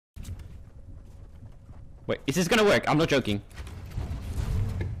Wait, is this gonna work? I'm not joking.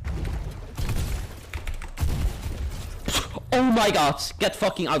 Oh my god! Get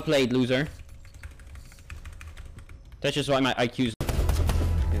fucking outplayed, loser. That's just why my IQ's...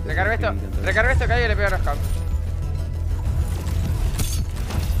 Recarga esto que hay y le pego a los cabos.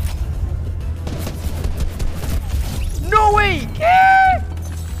 No way! ¿Qué?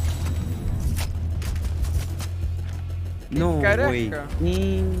 No way.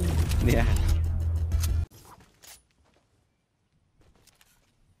 Yeah.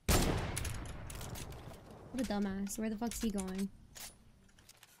 What a dumbass. Where the fuck's he going?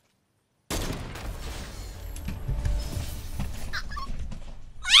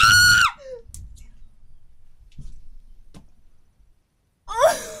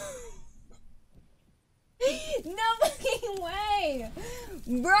 No fucking way!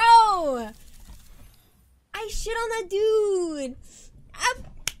 Bro! I shit on that dude! I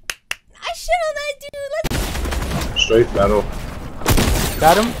shit on that dude! Straight battle.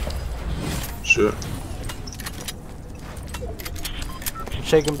 Got him? Shit.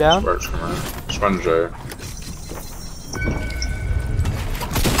 Shake him down. Sponge there.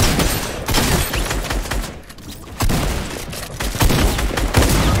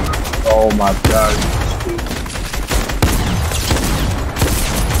 Oh my god.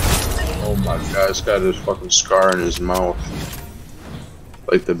 Oh my god, this guy has fucking scar in his mouth.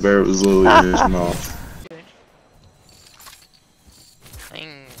 Like the bear was literally in his mouth.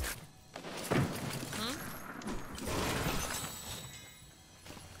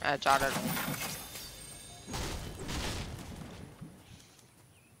 Charter.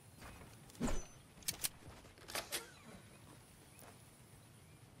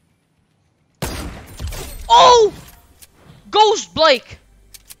 Oh! Ghost Blake!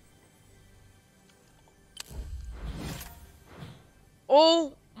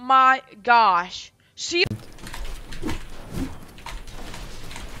 Oh my gosh. See? I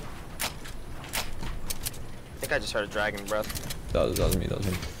think I just heard a dragon breath. That was me, that was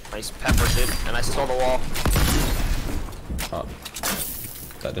me. Nice pepper shit, and I saw the wall. Oh.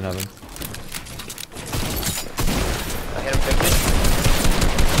 That didn't happen. I hit him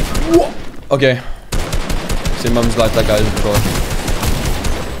 50. Whoa! Okay. Say mum's life, that guy is in controller.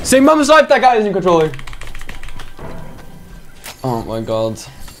 Say mum's life, that guy is in controller! Oh my god.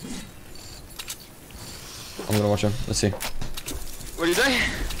 I'm gonna watch him. Let's see. What do you think?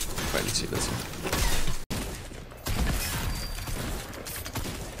 Wait, let's see.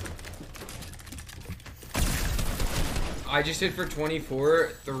 I just hit for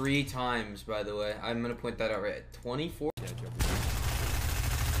 24 3 times, by the way. I'm gonna point that out right. 24? Yeah,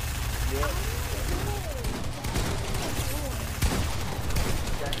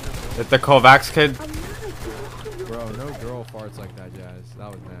 Is the Kovacs kid? Bro, no girl farts like that, Jazz.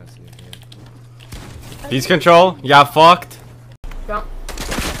 That was nasty, man. Beast control? Yeah, fucked. Jump.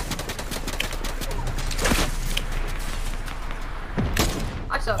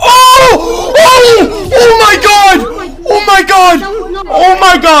 Oh! Oh! Oh my god! Oh my god! Oh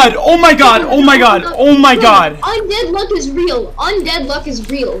my god! Oh my god! Oh my god! Oh my god! Undead luck is real. Undead luck is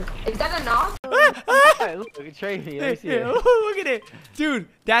real. Is that a knock? Look at Tracy. Let me see it. Look at it, dude.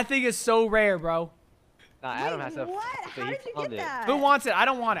 That thing is so rare, bro. Nah, Adam has to. What? How did you get that? Who wants it? I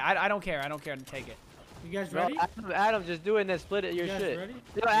don't want it. I don't care. I don't care to take it. You guys Bro, ready? Adam, just do it and then split it. Your You guys shit. ready?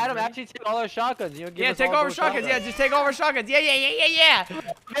 Yo, Adam, actually take all our shotguns. You know, give Yeah, us take all over those shotguns. Yeah, just take over shotguns. Yeah.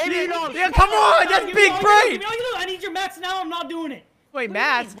 Maybe you don't. Yeah, come on. That's big brain. I need your mats now. I'm not doing it. Wait,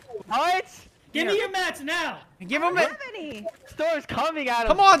 mats. What? Give me your mats now. Give him it. Any? Storm's coming, Adam.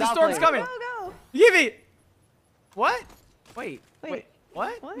 Come on, the Stop storm's playing. coming. Go. Give it. What? Wait. Wait.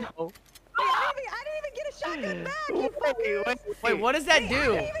 What? What? No. Wait, I didn't even get a shotgun back. You fuckers. Wait, what does that I do?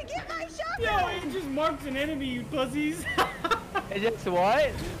 didn't even get my shotgun. Yo, it just marks an enemy, you pussies. It just what?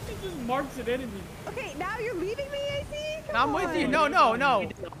 It just marks an enemy. Okay, now you're leaving me, AC? Come I'm with on. you. No. No,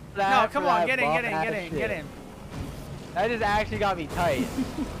 come on. Get in. That just actually got me tight.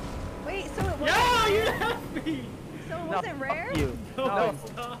 Wait, so it wasn't, No, you left me. so it No, wasn't fuck rare? you. No, No.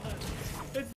 it's not.